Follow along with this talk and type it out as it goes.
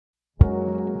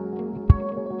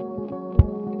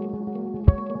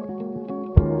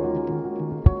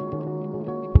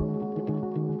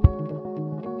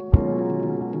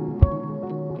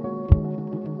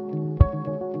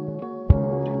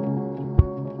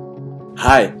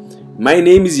Hi, my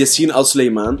name is Yassin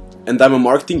Al-Suleiman and I'm a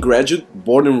marketing graduate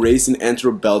born and raised in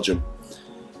Antwerp, Belgium.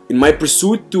 In my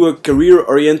pursuit to a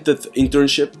career-oriented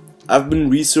internship, I've been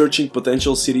researching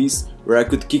potential cities where I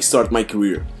could kickstart my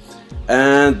career.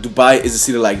 And Dubai is a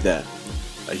city like that.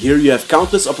 Here you have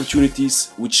countless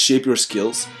opportunities which shape your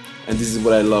skills, and this is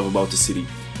what I love about the city.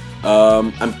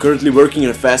 I'm currently working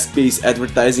in a fast-paced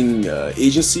advertising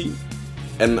agency,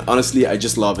 and honestly I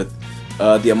just love it.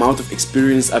 The amount of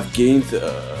experience I've gained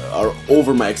are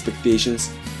over my expectations.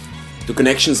 The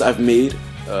connections I've made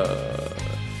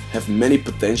have many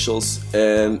potentials,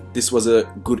 and this was a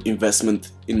good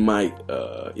investment in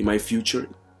my future,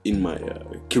 in my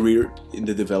career, in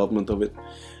the development of it.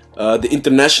 The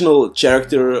international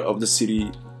character of the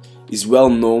city is well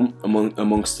known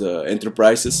amongst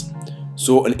enterprises,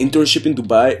 so an internship in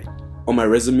Dubai on my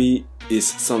resume is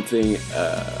something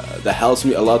that helps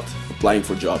me a lot applying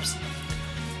for jobs.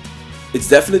 It's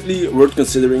definitely worth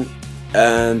considering,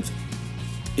 and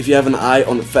if you have an eye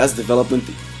on fast development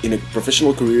in a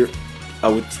professional career, I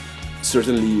would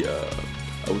certainly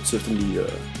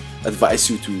advise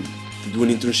you to do an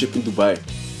internship in Dubai.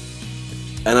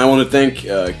 And I want to thank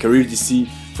CareerDC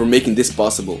for making this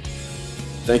possible.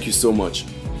 Thank you so much.